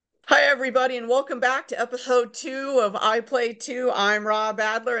everybody, and welcome back to episode 2 of I Play 2. I'm Rob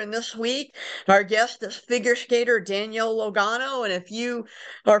Adler, and this week our guest is figure skater Danielle Logano. And if you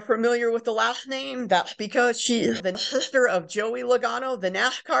are familiar with the last name, that's because she is the sister of Joey Logano, the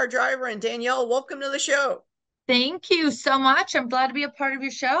NASCAR driver. And Danielle, welcome to the show. Thank you so much. I'm glad to be a part of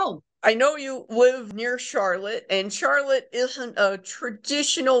your show. I know you live near Charlotte, and Charlotte isn't a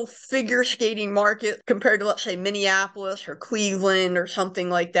traditional figure skating market compared to, let's say, Minneapolis or Cleveland or something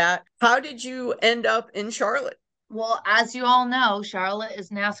like that. How did you end up in Charlotte? Well, as you all know, Charlotte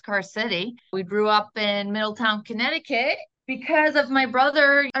is NASCAR City. We grew up in Middletown, Connecticut. Because of my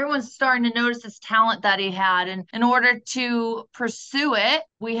brother, everyone's starting to notice this talent that he had. And in order to pursue it,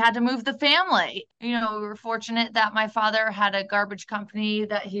 we had to move the family. We were fortunate that my father had a garbage company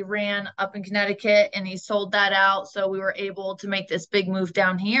that he ran up in Connecticut and he sold that out. So we were able to make this big move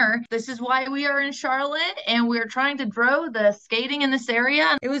down here. This is why we are in Charlotte and we're trying to grow the skating in this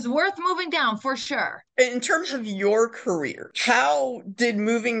area. It was worth moving down for sure. In terms of your career, how did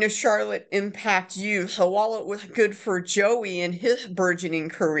moving to Charlotte impact you? So while it was good for Joey and his burgeoning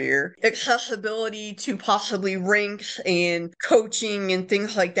career, accessibility to possibly rinks and coaching and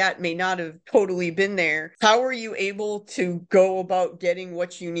things like that may not have totally been there. How were you able to go about getting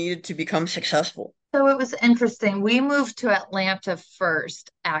what you needed to become successful? So it was interesting. We moved to Atlanta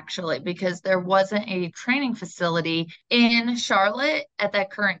first, actually, because there wasn't a training facility in Charlotte at that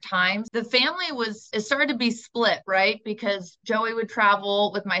current time. The family it started to be split, right? Because Joey would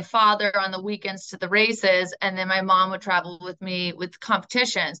travel with my father on the weekends to the races, and then my mom would travel with me with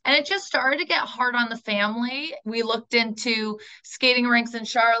competitions. And it just started to get hard on the family. We looked into skating rinks in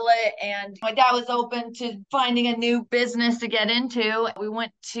Charlotte, and my dad was open to finding a new business to get into. We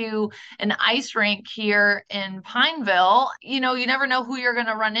went to an ice rink here in Pineville. You never know who you're going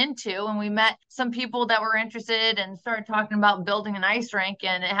to run into. And we met some people that were interested and started talking about building an ice rink.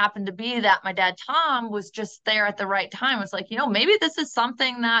 And it happened to be that my dad, Tom, was just there at the right time. It was like, maybe this is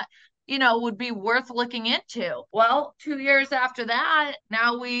something that would be worth looking into. Well, 2 years after that,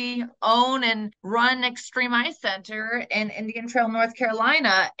 now we own and run Extreme Ice Center in Indian Trail, North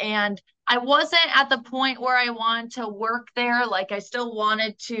Carolina. And I wasn't at the point where I wanted to work there. Like I still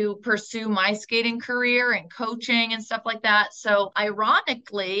wanted to pursue my skating career and coaching and stuff like that. So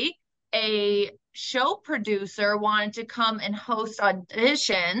ironically, a show producer wanted to come and host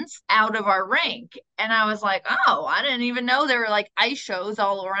auditions out of our rink. And I was like, oh, I didn't even know there were like ice shows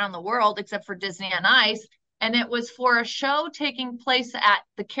all around the world except for Disney on Ice. And it was for a show taking place at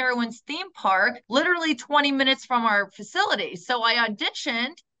the Carowinds theme park, literally 20 minutes from our facility. So I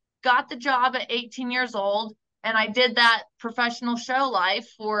auditioned, got the job at 18 years old, and I did that professional show life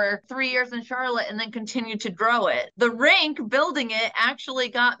for 3 years in Charlotte and then continued to grow it. The rink, building it, actually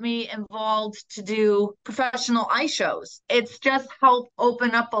got me involved to do professional ice shows. It's just helped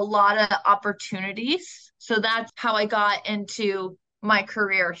open up a lot of opportunities. So that's how I got into my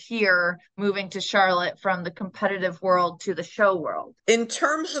career here, moving to Charlotte from the competitive world to the show world. In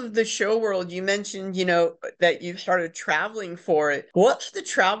terms of the show world, you mentioned, that you started traveling for it. What's the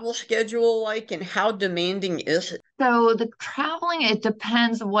travel schedule like and how demanding is it? So the traveling, it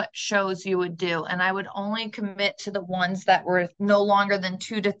depends what shows you would do. And I would only commit to the ones that were no longer than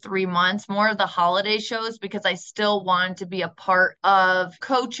 2 to 3 months, more of the holiday shows, because I still wanted to be a part of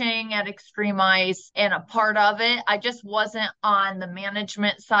coaching at Extreme Ice and a part of it. I just wasn't on the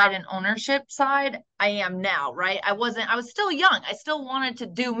management side and ownership side. I am now, right? I was still young. I still wanted to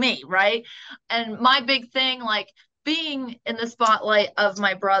do me, right? And my big thing, like, being in the spotlight of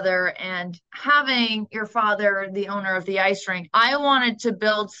my brother and having your father, the owner of the ice rink, I wanted to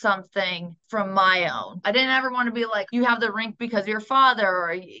build something from my own. I didn't ever want to be like, you have the rink because your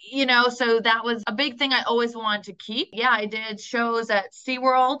father, so that was a big thing I always wanted to keep. Yeah, I did shows at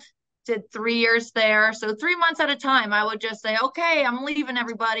SeaWorld, did 3 years there. So 3 months at a time, I would just say, okay, I'm leaving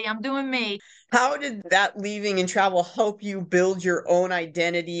everybody. I'm doing me. How did that leaving and travel help you build your own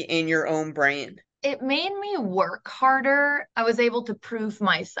identity and your own brand? It made me work harder. I was able to prove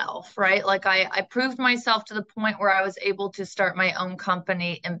myself, right? Like I proved myself to the point where I was able to start my own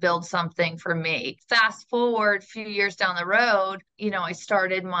company and build something for me. Fast forward a few years down the road, I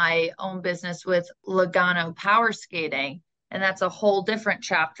started my own business with Logano power skating. And that's a whole different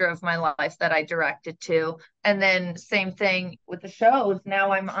chapter of my life that I directed to. And then same thing with the shows.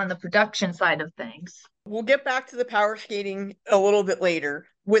 Now I'm on the production side of things. We'll get back to the power skating a little bit later.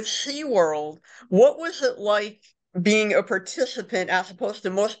 With SeaWorld, what was it like being a participant as opposed to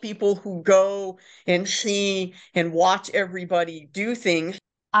most people who go and see and watch everybody do things?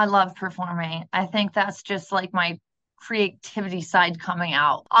 I love performing. I think that's just like my creativity side coming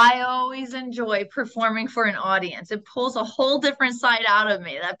out. I always enjoy performing for an audience. It pulls a whole different side out of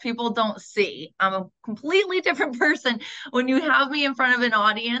me that people don't see. I'm a completely different person when you have me in front of an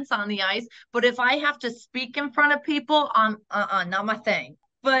audience on the ice. But if I have to speak in front of people, not my thing.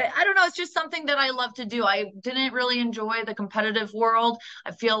 But I don't know, it's just something that I love to do. I didn't really enjoy the competitive world.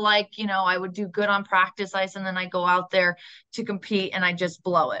 I feel like, I would do good on practice ice and then I go out there to compete and I just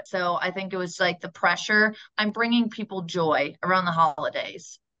blow it. So I think it was like the pressure. I'm bringing people joy around the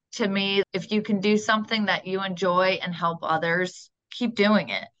holidays. To me, if you can do something that you enjoy and help others, keep doing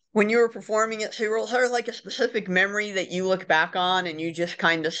it. When you were performing at SeaWorld, is there like a specific memory that you look back on and you just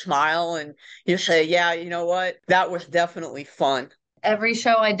kind of smile and you say, yeah, you know what? That was definitely fun. Every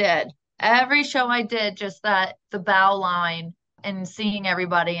show I did, every show I did, just that the bow line and seeing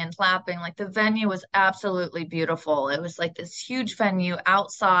everybody and clapping, like the venue was absolutely beautiful. It was like this huge venue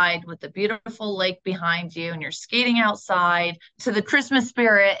outside with the beautiful lake behind you, and you're skating outside to the Christmas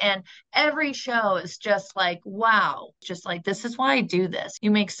spirit. And every show is just like, wow, just like, this is why I do this. You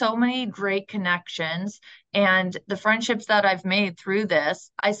make so many great connections. And the friendships that I've made through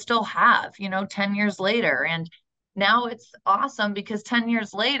this, I still have, 10 years later. And now it's awesome because 10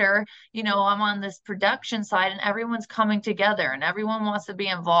 years later, I'm on this production side and everyone's coming together and everyone wants to be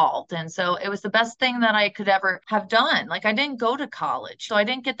involved. And so it was the best thing that I could ever have done. Like I didn't go to college, so I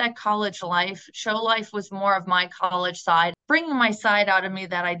didn't get that college life. Show life was more of my college side, bringing my side out of me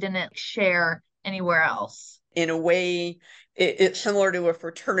that I didn't share anywhere else. In a way, it's similar to a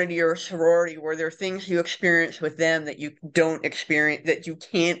fraternity or a sorority where there are things you experience with them that you don't experience, that you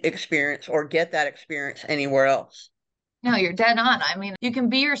can't experience or get that experience anywhere else. No, you're dead on. I mean, you can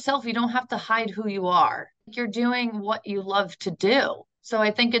be yourself. You don't have to hide who you are. You're doing what you love to do. So I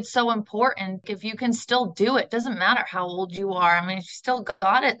think it's so important if you can still do it. Doesn't matter how old you are. I mean, if you still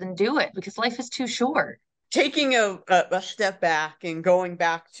got it, then do it because life is too short. Taking a step back and going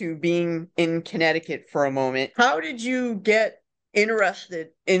back to being in Connecticut for a moment, how did you get interested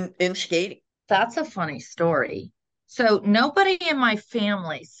in skating? That's a funny story. So nobody in my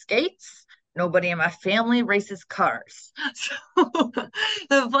family skates. Nobody in my family races cars. So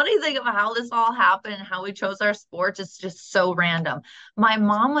the funny thing about how this all happened and how we chose our sports is just so random. My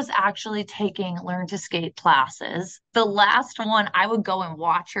mom was actually taking learn to skate classes. The last one, I would go and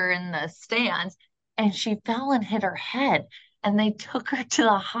watch her in the stands, and she fell and hit her head. And they took her to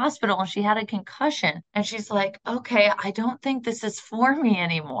the hospital and she had a concussion. And she's like, okay, I don't think this is for me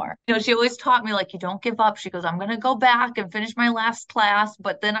anymore. She always taught me, like, you don't give up. She goes, I'm going to go back and finish my last class,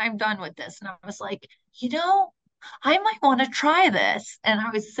 but then I'm done with this. And I was like, I might want to try this. And I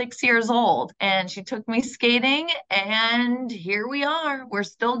was 6 years old and she took me skating and here we are. We're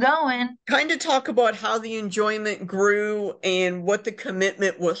still going. Kind of talk about how the enjoyment grew and what the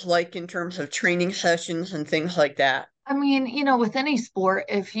commitment was like in terms of training sessions and things like that. I mean, with any sport,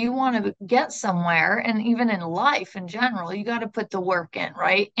 if you want to get somewhere, and even in life in general, you got to put the work in,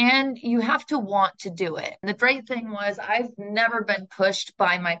 right? And you have to want to do it. The great thing was, I've never been pushed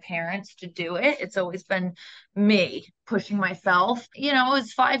by my parents to do it. It's always been me pushing myself. It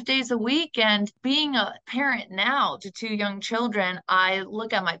was 5 days a week. And being a parent now to two young children, I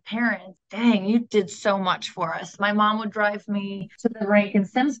look at my parents, dang, you did so much for us. My mom would drive me to the rink in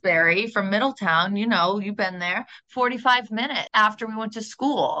Simsbury from Middletown. You've been there, 45 minutes after we went to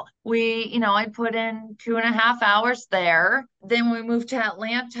school. I put in 2.5 hours there. Then we moved to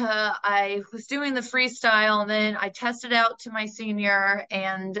Atlanta. I was doing the freestyle and then I tested out to my senior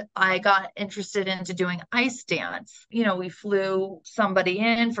and I got interested into doing ice dance. We flew somebody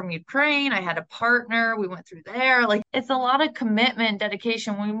in from Ukraine. I had a partner. We went through there. Like it's a lot of commitment,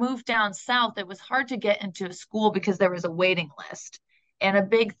 dedication. When we moved down south, it was hard to get into a school because there was a waiting list. And a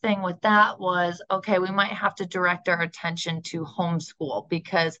big thing with that was, okay, we might have to direct our attention to homeschool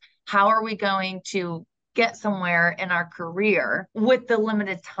because how are we going to get somewhere in our career with the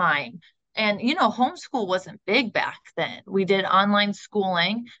limited time? And, homeschool wasn't big back then. We did online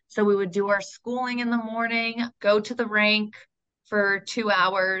schooling. So we would do our schooling in the morning, go to the rink for 2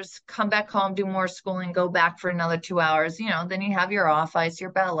 hours, come back home, do more schooling, go back for another 2 hours. Then you have your off ice,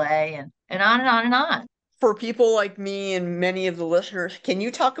 your ballet, and on and on and on. For people like me and many of the listeners, can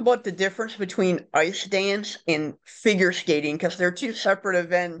you talk about the difference between ice dance and figure skating? Because they're two separate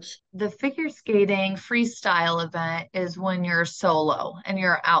events. The figure skating freestyle event is when you're solo and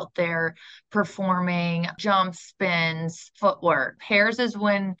you're out there performing jump spins, footwork. Pairs is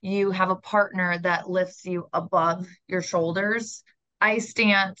when you have a partner that lifts you above your shoulders. Ice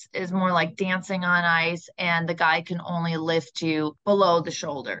dance is more like dancing on ice, and the guy can only lift you below the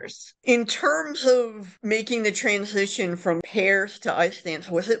shoulders. In terms of making the transition from pairs to ice dance,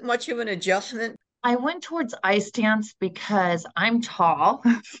 was it much of an adjustment? I went towards ice dance because I'm tall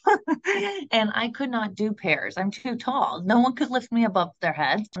and I could not do pairs. I'm too tall. No one could lift me above their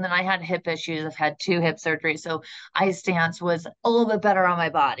heads. And then I had hip issues. I've had two hip surgeries. So ice dance was a little bit better on my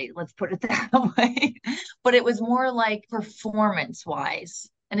body. Let's put it that way. But it was more like performance wise.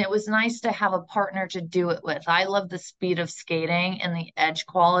 And it was nice to have a partner to do it with. I love the speed of skating and the edge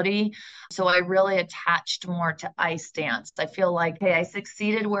quality. So I really attached more to ice dance. I feel like, hey, I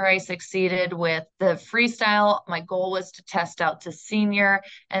succeeded where I succeeded with the freestyle. My goal was to test out to senior.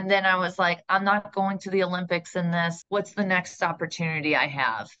 And then I was like, I'm not going to the Olympics in this. What's the next opportunity I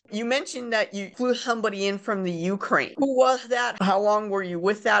have? You mentioned that you flew somebody in from the Ukraine. Who was that? How long were you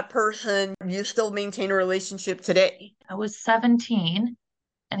with that person? Do you still maintain a relationship today? I was 17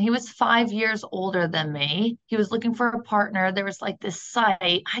 and he was 5 years older than me. He was looking for a partner. There was like this site,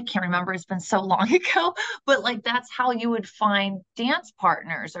 I can't remember, it's been so long ago, but like that's how you would find dance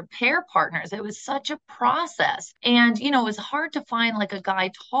partners or pair partners. It was such a process. And, it was hard to find like a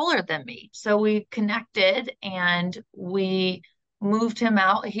guy taller than me. So we connected and we moved him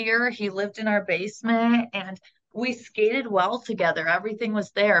out here. He lived in our basement and we skated well together. Everything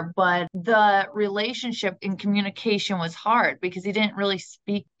was there, but the relationship and communication was hard because he didn't really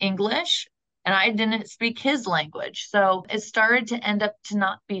speak English and I didn't speak his language. So it started to end up to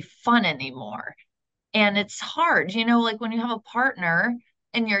not be fun anymore. And it's hard, like when you have a partner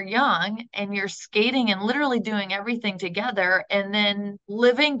and you're young and you're skating and literally doing everything together and then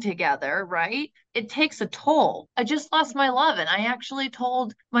living together, right? It takes a toll. I just lost my love. And I actually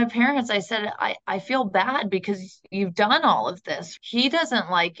told my parents, I said, I feel bad because you've done all of this. He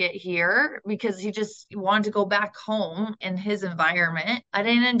doesn't like it here because he just wanted to go back home in his environment. I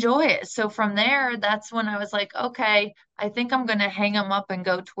didn't enjoy it. So from there, that's when I was like, okay, I think I'm going to hang him up and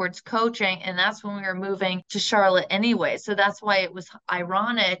go towards coaching. And that's when we were moving to Charlotte anyway. So that's why it was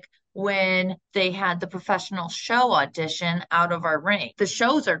ironic when they had the professional show audition out of our rink. The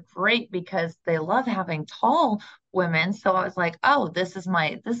shows are great because they love having tall women. So I was like, oh, this is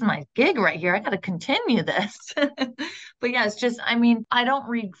my gig right here. I got to continue this. But yeah, it's just, I mean, I don't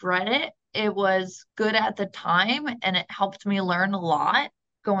regret it. It was good at the time and it helped me learn a lot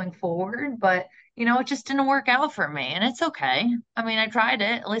going forward. But it just didn't work out for me, and it's okay. I mean, I tried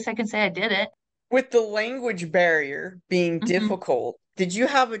it. At least I can say I did it. With the language barrier being Mhm. difficult, did you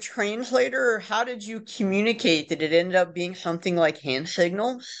have a translator or how did you communicate? Did it end up being something like hand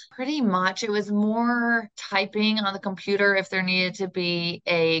signals? Pretty much. It was more typing on the computer if there needed to be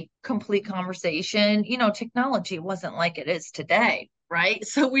a complete conversation. Technology wasn't like it is today, right?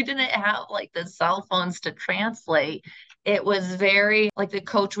 So we didn't have like the cell phones to translate. It was very like the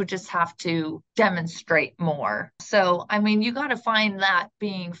coach would just have to demonstrate more. So, I mean, you got to find that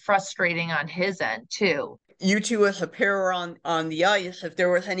being frustrating on his end too. You two as a pair were on the ice, if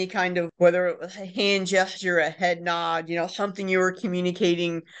there was any kind of, whether it was a hand gesture, a head nod, something you were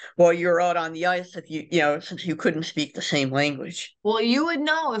communicating while you were out on the ice, if since you couldn't speak the same language. Well, you would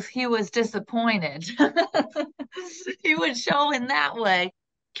know if he was disappointed. He would show in that way.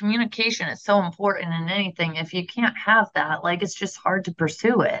 Communication is so important in anything. If you can't have that, like it's just hard to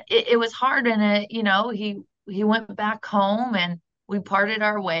pursue it. It was hard and he went back home and we parted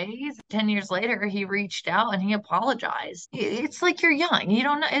our ways. 10 years later, he reached out and he apologized. It's like you're young. You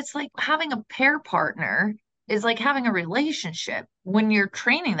don't know. It's like having a pair partner is like having a relationship when you're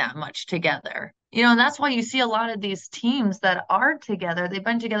training that much together. And that's why you see a lot of these teams that are together, they've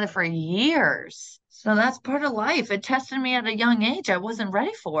been together for years. So that's part of life. It tested me at a young age. I wasn't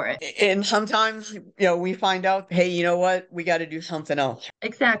ready for it. And sometimes, we find out, hey, you know what? We got to do something else.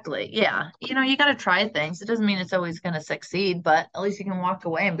 Exactly. Yeah. You got to try things. It doesn't mean it's always going to succeed, but at least you can walk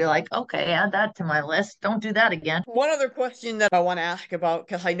away and be like, okay, add that to my list. Don't do that again. One other question that I want to ask about,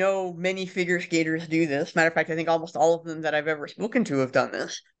 because I know many figure skaters do this. Matter of fact, I think almost all of them that I've ever spoken to have done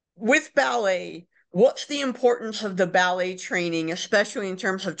this. With ballet, what's the importance of the ballet training, especially in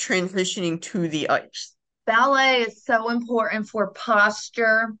terms of transitioning to the ice? Ballet is so important for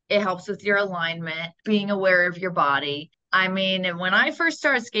posture. It helps with your alignment, being aware of your body. I mean, when I first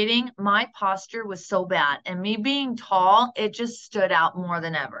started skating, my posture was so bad. And me being tall, it just stood out more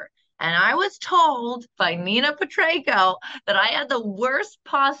than ever. And I was told by Nina Petrayko that I had the worst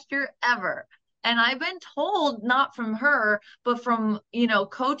posture ever. And I've been told, not from her, but from,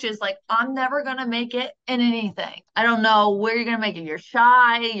 coaches, like, I'm never going to make it in anything. I don't know where you're going to make it. You're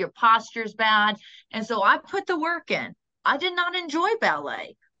shy, your posture's bad. And so I put the work in. I did not enjoy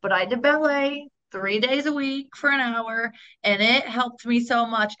ballet, but I did ballet 3 days a week for an hour, and it helped me so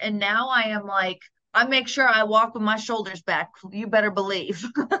much. And now I am like, I make sure I walk with my shoulders back. You better believe.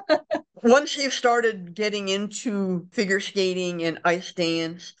 Once you started getting into figure skating and ice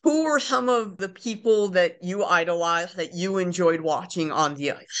dance, who were some of the people that you idolized that you enjoyed watching on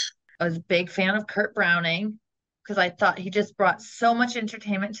the ice? I was a big fan of Kurt Browning because I thought he just brought so much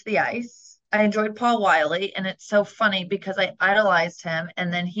entertainment to the ice. I enjoyed Paul Wiley, and it's so funny because I idolized him,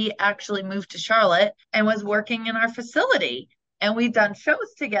 and then he actually moved to Charlotte and was working in our facility. And we'd done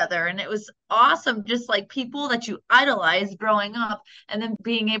shows together, and it was awesome. Just like people that you idolized growing up, and then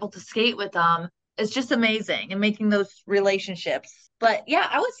being able to skate with them is just amazing and making those relationships. But yeah,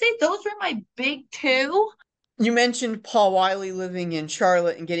 I would say those were my big two. You mentioned Paul Wiley living in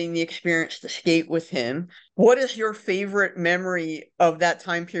Charlotte and getting the experience to skate with him. What is your favorite memory of that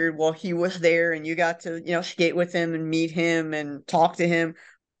time period while he was there and you got to, skate with him and meet him and talk to him?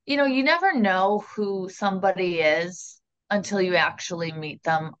 You never know who somebody is until you actually meet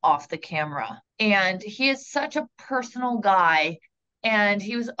them off the camera. And he is such a personal guy. And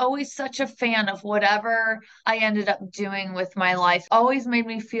he was always such a fan of whatever I ended up doing with my life. Always made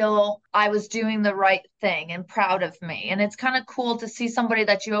me feel I was doing the right thing and proud of me. And it's kind of cool to see somebody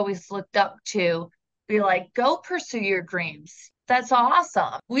that you always looked up to be like, go pursue your dreams. That's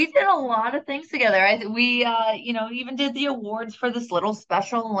awesome. We did a lot of things together. We even did the awards for this little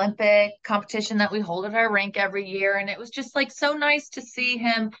Special Olympic competition that we hold at our rink every year. And it was just like so nice to see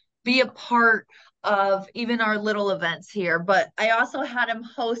him be a part of even our little events here. But I also had him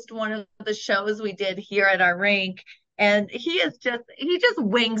host one of the shows we did here at our rink. And he just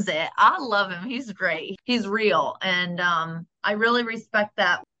wings it. I love him. He's great. He's real. And I really respect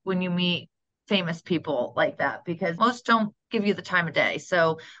that when you meet famous people like that because most don't give you the time of day.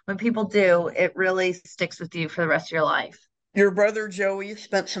 So when people do, it really sticks with you for the rest of your life. Your brother Joey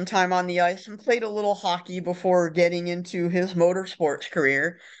spent some time on the ice and played a little hockey before getting into his motorsports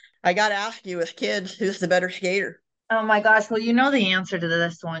career. I got to ask you, as kids, who's the better skater? Oh my gosh. Well, you know the answer to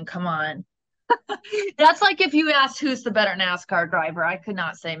this one. Come on. That's like if you asked who's the better NASCAR driver, I could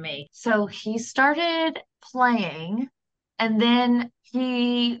not say me. So he started playing and then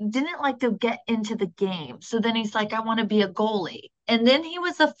he didn't like to get into the game. So then he's like, I want to be a goalie. And then he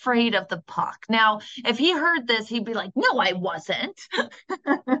was afraid of the puck. Now, if he heard this, he'd be like, no, I wasn't.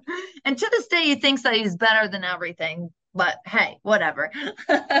 And to this day, he thinks that he's better than everything. But hey, whatever.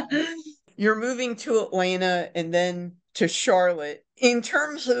 You're moving to Atlanta and then to Charlotte. In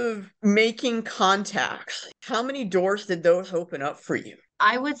terms of making contacts, how many doors did those open up for you?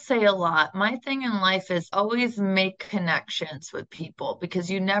 I would say a lot. My thing in life is always make connections with people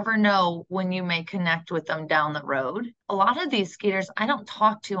because you never know when you may connect with them down the road. A lot of these skaters I don't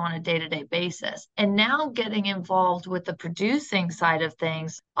talk to on a day-to-day basis. And now getting involved with the producing side of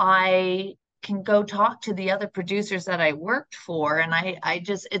things, I can go talk to the other producers that I worked for. And I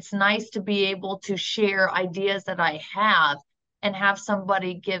just, it's nice to be able to share ideas that I have and have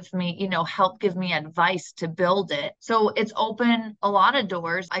somebody give me, help give me advice to build it. So it's opened a lot of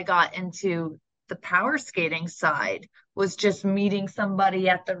doors. I got into the power skating side was just meeting somebody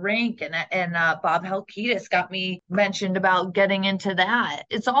at the rink and Bob Helkitis got me mentioned about getting into that.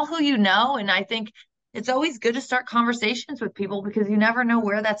 It's all who you know. And I think it's always good to start conversations with people because you never know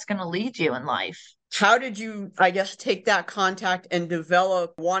where that's going to lead you in life. How did you, I guess, take that contact and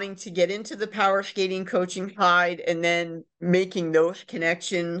develop wanting to get into the power skating coaching side and then making those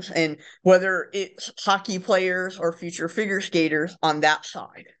connections and whether it's hockey players or future figure skaters on that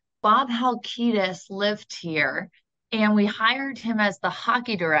side? Bob Halkitis lived here and we hired him as the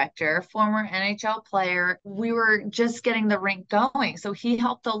hockey director, former NHL player. We were just getting the rink going. So he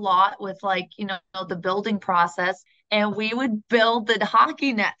helped a lot with the building process and we would build the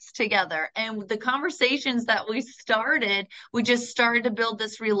hockey nets together. And the conversations that we started, we just started to build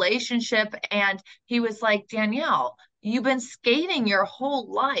this relationship. And he was like, Danielle, you've been skating your whole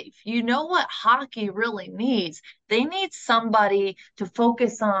life. You know what hockey really needs. They need somebody to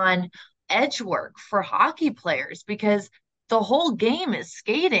focus on edge work for hockey players because the whole game is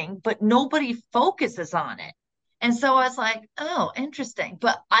skating, but nobody focuses on it. And so I was like, oh, interesting,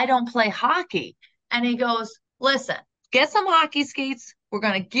 but I don't play hockey. And he goes, listen, get some hockey skates. We're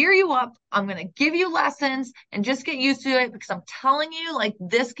going to gear you up. I'm going to give you lessons and just get used to it because I'm telling you, like,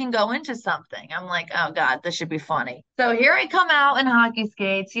 this can go into something. I'm like, oh, God, this should be funny. So here I come out in hockey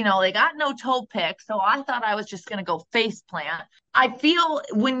skates. They got no toe pick. So I thought I was just going to go face plant. I feel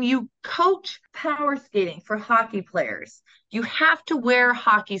when you coach power skating for hockey players, you have to wear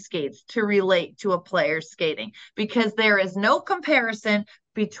hockey skates to relate to a player skating because there is no comparison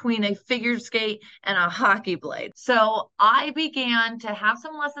between a figure skate and a hockey blade. So I began to have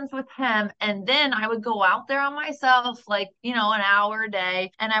some lessons with him. And then I would go out there on myself, like, an hour a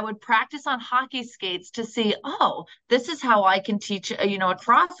day, and I would practice on hockey skates to see, oh, this is how I can teach, a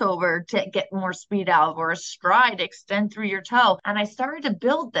crossover to get more speed out of, or a stride, extend through your toe. And I started to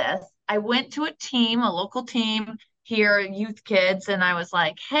build this. I went to a local team here, youth kids, and I was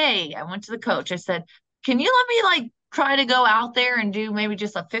like, hey, I went to the coach. I said, can you let me like try to go out there and do maybe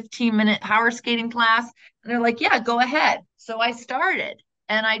just a 15-minute power skating class? And they're like, yeah, go ahead. So I started,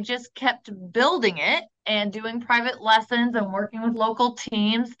 and I just kept building it and doing private lessons and working with local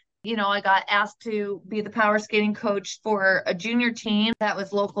teams. I got asked to be the power skating coach for a junior team that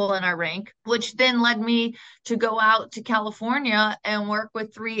was local in our rink, which then led me to go out to California and work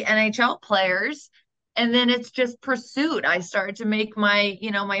with 3 NHL players. And then it's just pursuit. I started to make my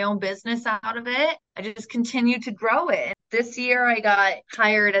own business out of it. I just continued to grow it. This year I got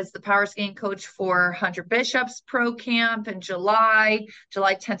hired as the power skating coach for Hunter Bishop's pro camp in July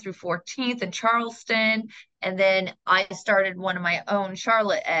 10th through 14th in Charleston. And then I started one of my own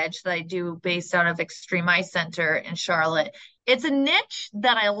Charlotte Edge that I do based out of Extreme Ice Center in Charlotte. It's a niche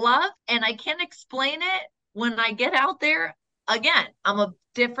that I love, and I can't explain it when I get out there. Again, I'm a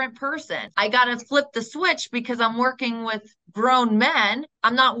different person. I got to flip the switch because I'm working with grown men.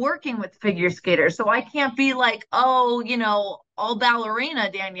 I'm not working with figure skaters. So I can't be like, oh, all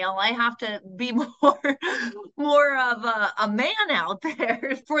ballerina Danielle. I have to be more of a man out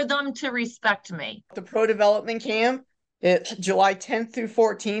there for them to respect me. The Pro Development Camp, it's July 10th through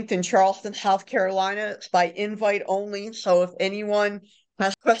 14th in Charleston, South Carolina. It's by invite only. So if anyone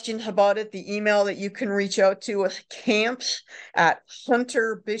has questions about it, the email that you can reach out to is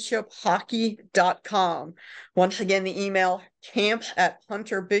camps@hunterbishophockey.com. Once again, the email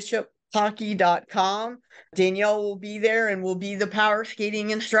camps@hunterbishophockey.com. Danielle will be there and will be the power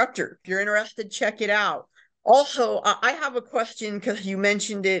skating instructor. If you're interested, check it out. Also, I have a question because you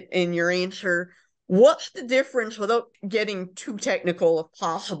mentioned it in your answer. What's the difference, without getting too technical if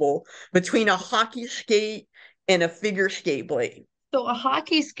possible, between a hockey skate and a figure skate blade? So a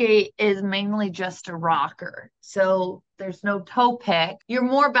hockey skate is mainly just a rocker. So there's no toe pick. You're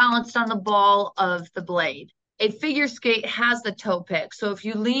more balanced on the ball of the blade. A figure skate has the toe pick. So if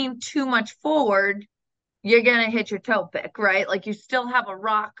you lean too much forward, you're going to hit your toe pick, right? Like you still have a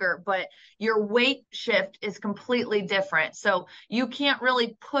rocker, but your weight shift is completely different. So you can't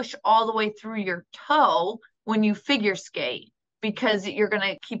really push all the way through your toe when you figure skate because you're going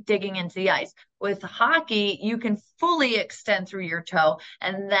to keep digging into the ice. With hockey, you can fully extend through your toe.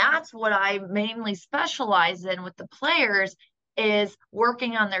 And that's what I mainly specialize in with the players, is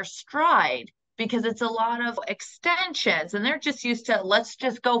working on their stride, because it's a lot of extensions and they're just used to, let's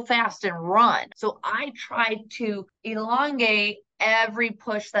just go fast and run. So I try to elongate every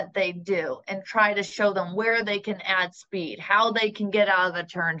push that they do and try to show them where they can add speed, how they can get out of the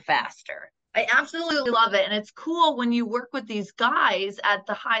turn faster. I absolutely love it. And it's cool when you work with these guys at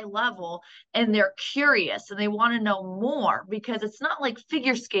the high level and they're curious and they want to know more, because it's not like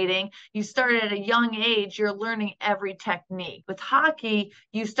figure skating. You start at a young age, you're learning every technique. With hockey,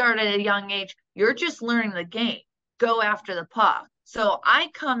 you start at a young age, you're just learning the game. Go after the puck. So I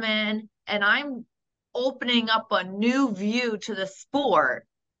come in and I'm opening up a new view to the sport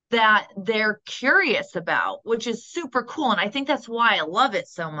that they're curious about, which is super cool. And I think that's why I love it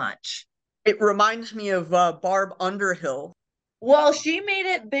so much. It reminds me of Barb Underhill. Well, she made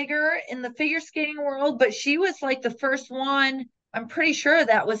it bigger in the figure skating world, but she was like the first one, I'm pretty sure,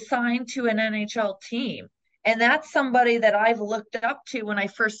 that was signed to an NHL team. And that's somebody that I've looked up to when I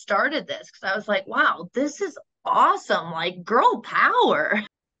first started this, because I was like, wow, this is awesome. Like, girl power.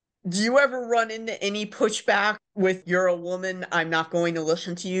 Do you ever run into any pushback with, you're a woman, I'm not going to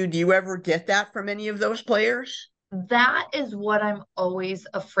listen to you? Do you ever get that from any of those players? That is what I'm always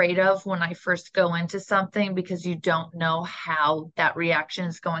afraid of when I first go into something, because you don't know how that reaction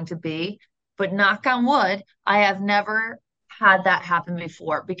is going to be. But knock on wood, I have never had that happen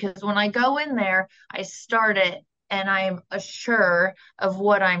before, because when I go in there, I start it and I am assured of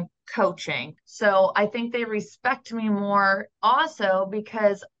what I'm coaching. So I think they respect me more also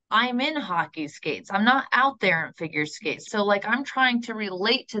because I'm in hockey skates. I'm not out there in figure skates. So like I'm trying to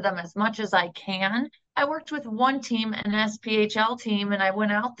relate to them as much as I can. I worked with one team, an SPHL team, and I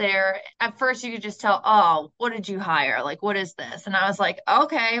went out there. At first, you could just tell, oh, what did you hire? Like, what is this? And I was like,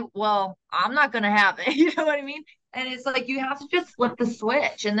 okay, well, I'm not going to have it. You know what I mean? And it's like, you have to just flip the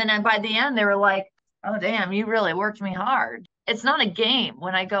switch. And then by the end, they were like, oh, damn, you really worked me hard. It's not a game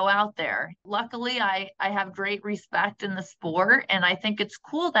when I go out there. Luckily, I have great respect in the sport. And I think it's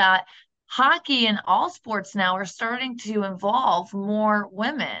cool that hockey and all sports now are starting to involve more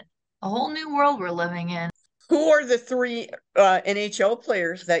women. A whole new world we're living in. Who are the three NHL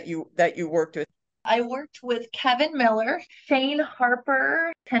players that you worked with? I worked with Kevin Miller, Shane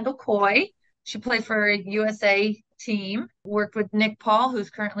Harper, Kendall Coy. She played for a USA team. Worked with Nick Paul, who's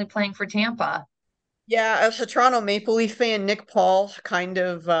currently playing for Tampa. Yeah, as a Toronto Maple Leaf fan, Nick Paul kind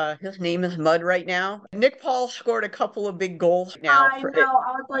of his name is mud right now. Nick Paul scored a couple of big goals now I for know.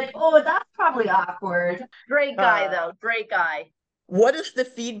 I was like, oh, that's probably awkward. Great guy, uh though. Great guy. what is the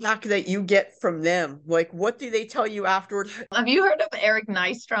feedback that you get from them? Like what do they tell you afterwards? Have you heard of Eric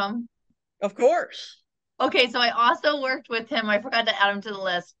Nystrom? Of course. Okay, so I also worked with him. I forgot to add him to the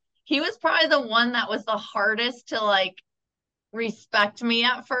list. He was probably the one that was the hardest to like respect me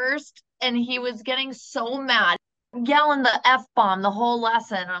at first. And he was getting so mad, yelling the F bomb the whole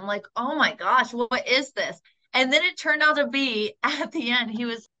lesson. I'm like, oh my gosh, what is this? And then it turned out to be at the end,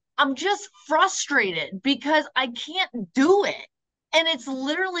 I'm just frustrated because I can't do it. And it's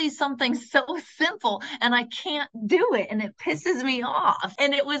literally something so simple and I can't do it. And it pisses me off.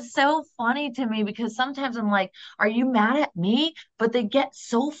 And it was so funny to me because sometimes I'm like, are you mad at me? But they get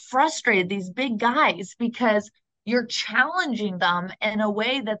so frustrated, these big guys, because you're challenging them in a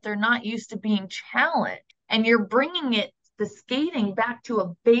way that they're not used to being challenged. And you're bringing the skating back to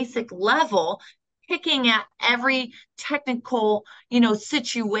a basic level, picking at every technical,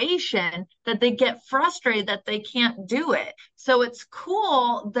 situation that they get frustrated that they can't do it. So it's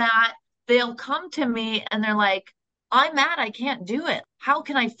cool that they'll come to me and they're like, I'm mad, I can't do it. How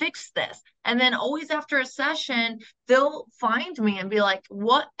can I fix this? And then always after a session, they'll find me and be like,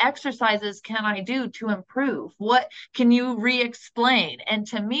 what exercises can I do to improve? What can you re explain? And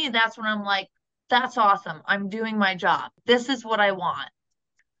to me, that's when I'm like, that's awesome. I'm doing my job. This is what I want.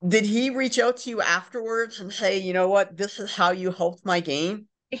 Did he reach out to you afterwards and say, you know what, this is how you helped my game?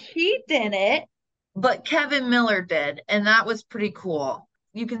 He did it, but Kevin Miller did, and that was pretty cool.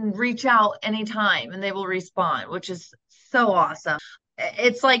 You can reach out anytime and they will respond, which is so awesome.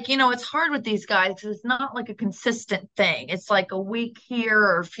 It's like, it's hard with these guys because it's not like a consistent thing. It's like a week here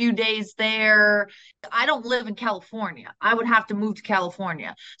or a few days there. I don't live in California. I would have to move to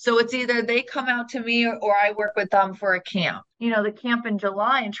California. So it's either they come out to me or I work with them for a camp. The camp in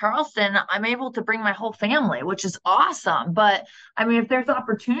July in Charleston, I'm able to bring my whole family, which is awesome. But I mean, if there's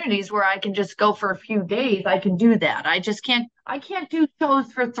opportunities where I can just go for a few days, I can do that. I can't do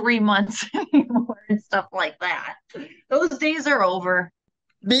shows for 3 months anymore and stuff like that. Those days are over.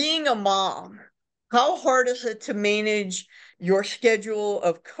 Being a mom, how hard is it to manage your schedule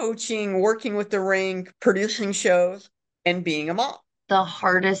of coaching, working with the rink, producing shows, and being a mom? The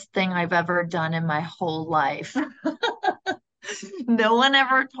hardest thing I've ever done in my whole life. No one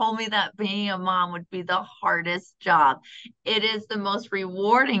ever told me that being a mom would be the hardest job. It is the most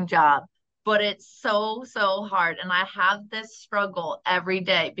rewarding job, but it's so, so hard. And I have this struggle every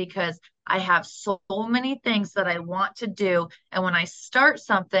day because I have so many things that I want to do. And when I start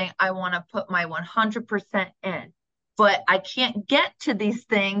something, I want to put my 100% in. But I can't get to these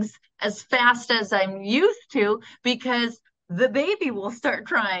things as fast as I'm used to because the baby will start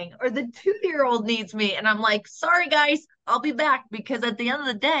crying or the 2 year old needs me. And I'm like, sorry, guys, I'll be back because at the end of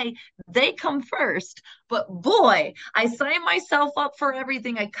the day, they come first. But boy, I sign myself up for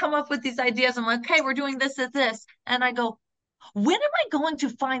everything. I come up with these ideas. I'm like, okay, we're doing this and this. And I go, when am I going to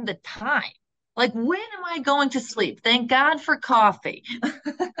find the time? Like, when am I going to sleep? Thank God for coffee.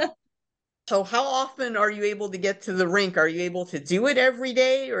 So, how often are you able to get to the rink? Are you able to do it every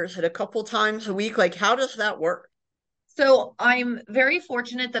day or is it a couple times a week? Like, how does that work? So I'm very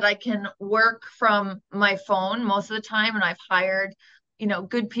fortunate that I can work from my phone most of the time, and I've hired,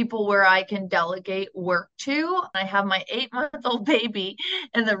 good people where I can delegate work to. I have my 8-month-old baby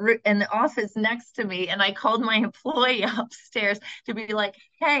in the office next to me, and I called my employee upstairs to be like,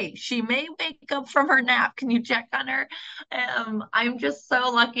 "Hey, she may wake up from her nap. Can you check on her?" I'm just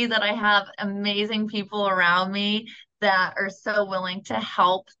so lucky that I have amazing people around me that are so willing to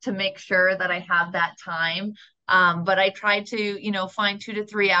help to make sure that I have that time. But I try to, find 2 to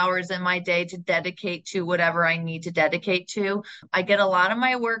 3 hours in my day to dedicate to whatever I need to dedicate to. I get a lot of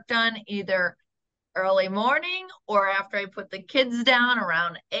my work done either early morning or after I put the kids down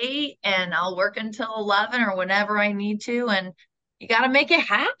around 8, and I'll work until 11 or whenever I need to. And you got to make it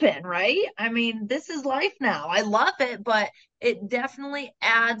happen, right? I mean, this is life now. I love it, but it definitely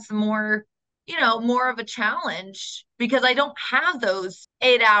adds more of a challenge because I don't have those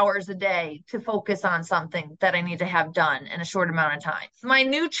 8 hours a day to focus on something that I need to have done in a short amount of time. It's my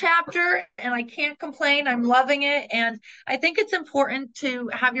new chapter and I can't complain. I'm loving it. And I think it's important to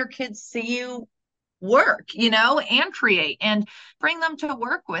have your kids see you work, and create and bring them to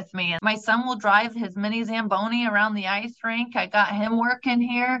work with me. And my son will drive his mini Zamboni around the ice rink. I got him working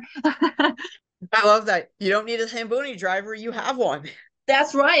here. I love that. You don't need a Zamboni driver, you have one.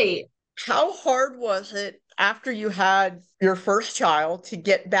 That's right. How hard was it after you had your first child to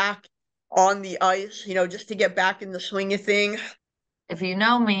get back on the ice, just to get back in the swing of things? If you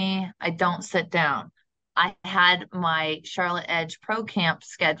know me, I don't sit down. I had my Charlotte Edge Pro Camp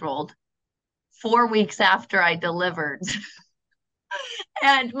scheduled 4 weeks after I delivered.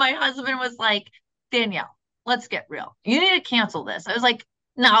 And my husband was like, Danielle, let's get real. You need to cancel this. I was like,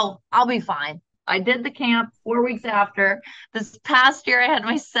 no, I'll be fine. I did the camp 4 weeks after. This past year, I had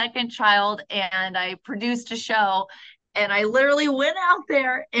my second child and I produced a show. And I literally went out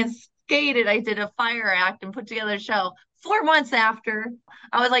there and skated. I did a fire act and put together a show 4 months after.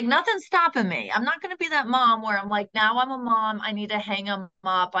 I was like, nothing's stopping me. I'm not going to be that mom where I'm like, now I'm a mom. I need to hang them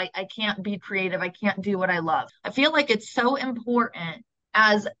up. I can't be creative. I can't do what I love. I feel like it's so important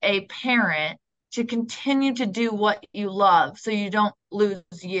as a parent to continue to do what you love so you don't lose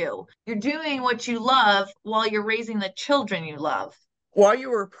you. You're doing what you love while you're raising the children you love. While you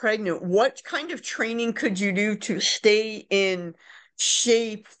were pregnant, what kind of training could you do to stay in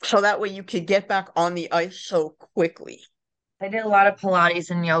shape so that way you could get back on the ice so quickly? I did a lot of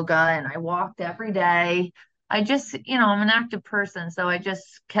Pilates and yoga and I walked every day. I just, I'm an active person, so I just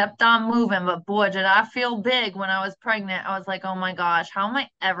kept on moving. But boy, did I feel big when I was pregnant. I was like, oh my gosh, how am I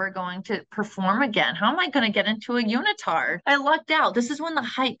ever going to perform again? How am I going to get into a unitard? I lucked out. This is when the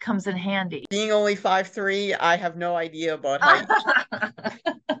height comes in handy. Being only 5'3", I have no idea about height.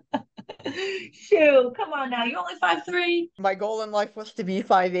 Shoot, come on now. You're only 5'3". My goal in life was to be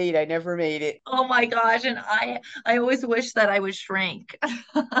 5'8". I never made it. Oh my gosh. And I always wish that I would shrink.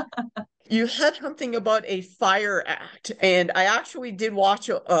 You said something about a fire act, and I actually did watch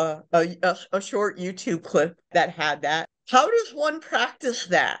a short YouTube clip that had that. How does one practice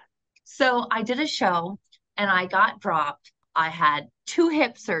that? So I did a show and I got dropped. I had two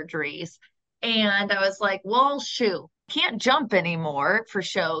hip surgeries and I was like, well, shoot, can't jump anymore for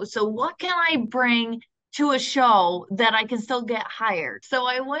shows. So what can I bring to a show that I can still get hired? So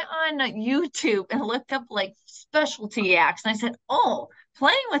I went on YouTube and looked up like specialty acts and I said, oh,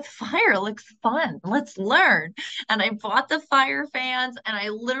 playing with fire looks fun. Let's learn. And I bought the fire fans and I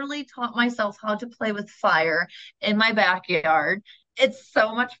literally taught myself how to play with fire in my backyard. It's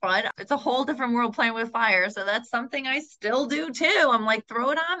so much fun. It's a whole different world playing with fire. So that's something I still do too. I'm like,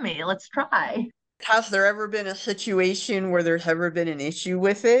 throw it on me. Let's try. Has there ever been a situation where there's ever been an issue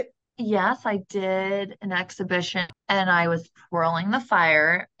with it? Yes, I did an exhibition and I was twirling the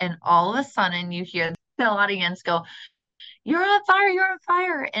fire, and all of a sudden you hear the audience go, you're on fire, you're on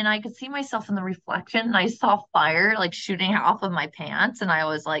fire. And I could see myself in the reflection and I saw fire like shooting off of my pants. And I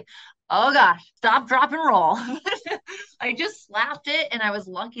was like, oh gosh, stop, drop, and roll. I just slapped it and I was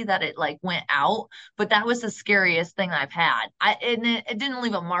lucky that it like went out. But that was the scariest thing I've had. It didn't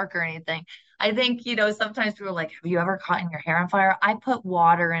leave a mark or anything. I think, sometimes people are like, have you ever caught your hair on fire? I put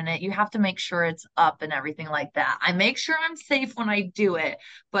water in it. You have to make sure it's up and everything like that. I make sure I'm safe when I do it.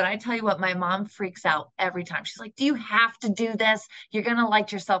 But I tell you what, my mom freaks out every time. She's like, do you have to do this? You're going to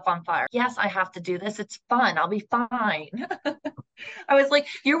light yourself on fire. Yes, I have to do this. It's fun. I'll be fine. I was like,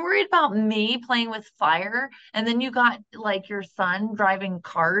 you're worried about me playing with fire, and then you got like your son driving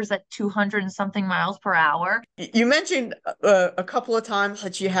cars at 200 and something miles per hour. You mentioned a couple of times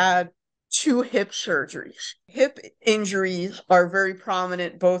that you had two hip surgeries. Hip injuries are very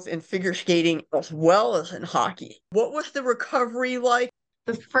prominent both in figure skating as well as in hockey. What was the recovery like?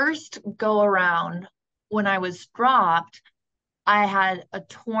 The first go around when I was dropped, I had a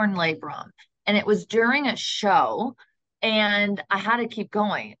torn labrum and it was during a show and I had to keep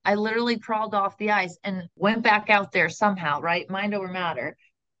going. I literally crawled off the ice and went back out there somehow, right? Mind over matter.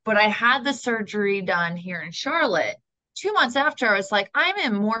 But I had the surgery done here in Charlotte. 2 months after, I was like, I'm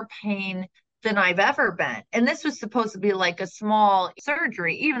in more pain than I've ever been. And this was supposed to be like a small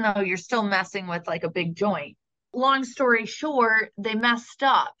surgery, even though you're still messing with like a big joint. Long story short, they messed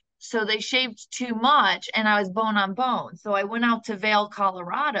up. So they shaved too much and I was bone on bone. So I went out to Vail,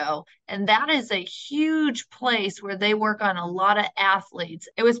 Colorado, and that is a huge place where they work on a lot of athletes.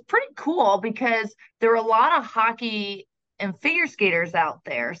 It was pretty cool because there were a lot of hockey and figure skaters out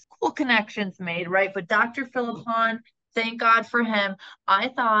there. Cool connections made, right? But Dr. Philip Hahn, thank God for him. I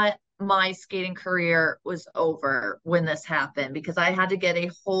thought my skating career was over when this happened because I had to get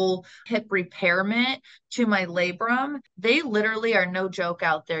a whole hip repairment to my labrum. They literally are no joke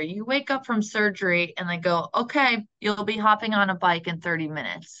out there. You wake up from surgery and they go, okay, you'll be hopping on a bike in 30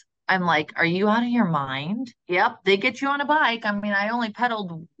 minutes. I'm like, are you out of your mind? Yep, they get you on a bike. I mean, I only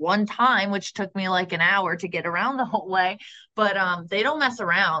pedaled one time, which took me like an hour to get around the whole way. But they don't mess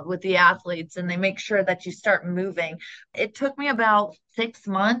around with the athletes and they make sure that you start moving. It took me about 6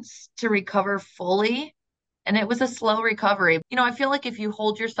 months to recover fully, and it was a slow recovery. I feel like if you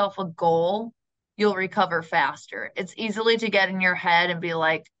hold yourself a goal, you'll recover faster. It's easily to get in your head and be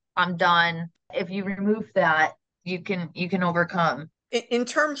like, I'm done. If you remove that, you can overcome. In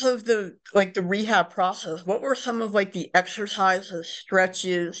terms of the rehab process, what were some of like the exercises,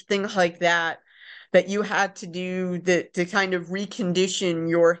 stretches, things like that you had to do that to kind of recondition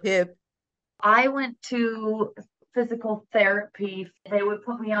your hip? I went to physical therapy. They would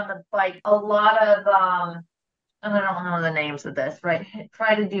put me on the bike. A lot of and I don't know the names of this, right?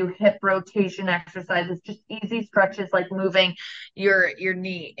 Try to do hip rotation exercises, just easy stretches like moving your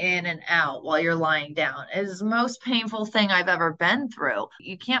knee in and out while you're lying down. It is the most painful thing I've ever been through.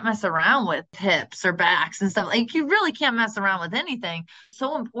 You can't mess around with hips or backs and stuff. Like you really can't mess around with anything.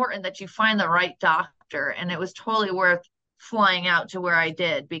 So important that you find the right doctor. And it was totally worth flying out to where I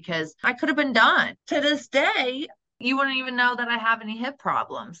did because I could have been done. To this day, you wouldn't even know that I have any hip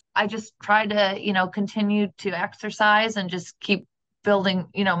problems. I just try to, continue to exercise and just keep building,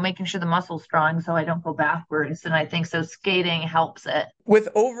 making sure the muscle's strong so I don't go backwards. And I think so skating helps it. With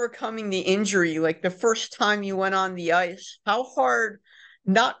overcoming the injury, like the first time you went on the ice, how hard,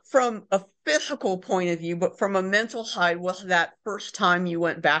 not from a physical point of view, but from a mental side, was that first time you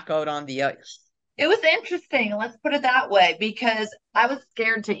went back out on the ice? It was interesting, let's put it that way, because I was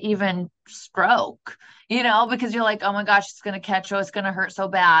scared to even stroke, because you're like, oh my gosh, it's going to catch, oh, it's going to hurt so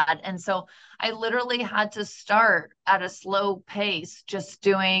bad. And so I literally had to start at a slow pace, just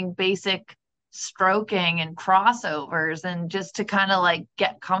doing basic stroking and crossovers and just to kind of like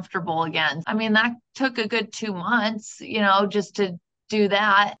get comfortable again. I mean, that took a good 2 months, just to do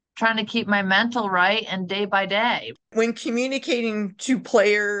that, trying to keep my mental right and day by day. When communicating to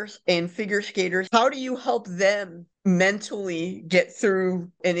players and figure skaters, how do you help them mentally get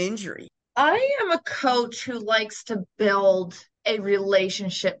through an injury? I am a coach who likes to build a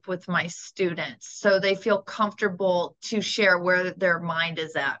relationship with my students so they feel comfortable to share where their mind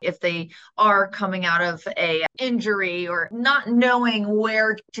is at if they are coming out of a injury or not knowing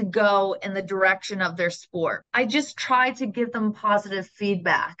where to go in the direction of their sport. I just try to give them positive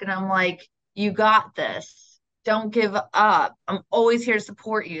feedback and I'm like, you got this. Don't give up. I'm always here to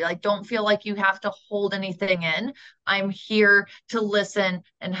support you. Like, don't feel like you have to hold anything in. I'm here to listen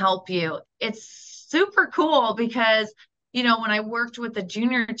and help you. It's super cool because, when I worked with the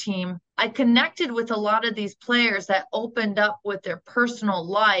junior team, I connected with a lot of these players that opened up with their personal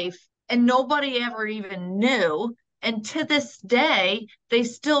life and nobody ever even knew. And to this day, they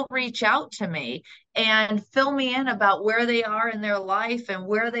still reach out to me and fill me in about where they are in their life and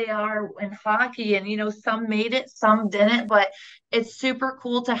where they are in hockey. And, some made it, some didn't, but it's super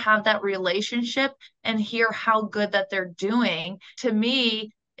cool to have that relationship and hear how good that they're doing. To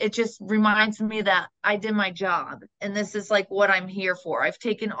me, it just reminds me that I did my job and this is like what I'm here for. I've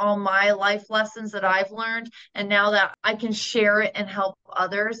taken all my life lessons that I've learned and now that I can share it and help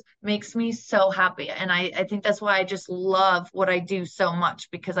others makes me so happy. And I think that's why I just love what I do so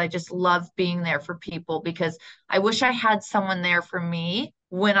much because I just love being there for people because I wish I had someone there for me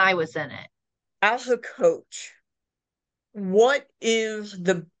when I was in it. As a coach, what is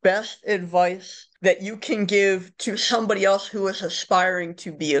the best advice that you can give to somebody else who is aspiring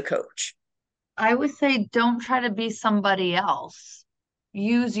to be a coach? I would say don't try to be somebody else.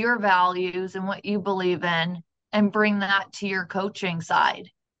 Use your values and what you believe in and bring that to your coaching side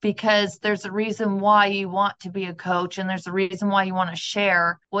because there's a reason why you want to be a coach and there's a reason why you want to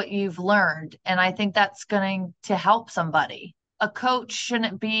share what you've learned. And I think that's going to help somebody. A coach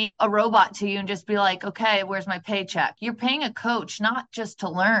shouldn't be a robot to you and just be like, okay, where's my paycheck? You're paying a coach not just to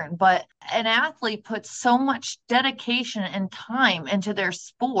learn, but an athlete puts so much dedication and time into their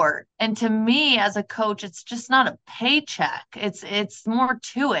sport. And to me as a coach, it's just not a paycheck. It's more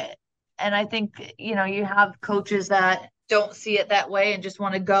to it. And I think, you have coaches that don't see it that way and just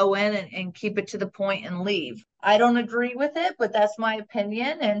want to go in and keep it to the point and leave. I don't agree with it, but that's my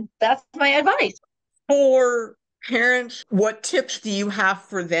opinion and that's my advice. For parents, what tips do you have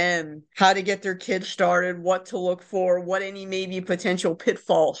for them? How to get their kids started, what to look for, what any maybe potential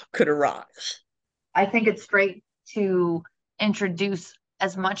pitfalls could arise? I think it's great to introduce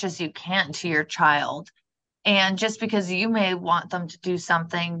as much as you can to your child. And just because you may want them to do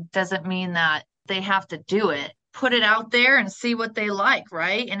something doesn't mean that they have to do it. Put it out there and see what they like,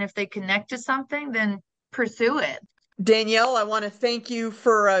 right? And if they connect to something, then pursue it. Danielle, I want to thank you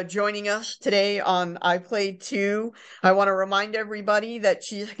for joining us today on I Played Too. I want to remind everybody that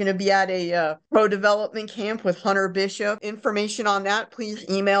she's going to be at a pro development camp with Hunter Bishop. Information on that, please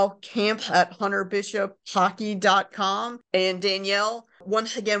email camp@hunterbishophockey.com. And Danielle,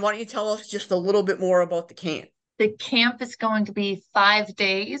 once again, why don't you tell us just a little bit more about the camp? The camp is going to be 5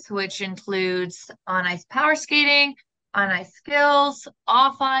 days, which includes on ice power skating, on ice skills,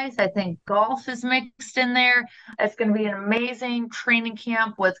 off ice. I think golf is mixed in there. It's going to be an amazing training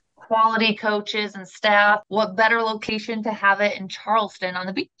camp with quality coaches and staff. What better location to have it in Charleston on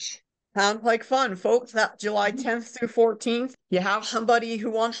the beach? Sounds like fun, folks. That July 10th through 14th. You have somebody who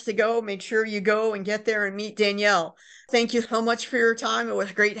wants to go, make sure you go and get there and meet Danielle. Thank you so much for your time. It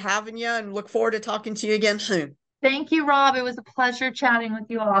was great having you and look forward to talking to you again soon. Thank you, Rob. It was a pleasure chatting with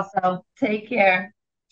you also. Take care.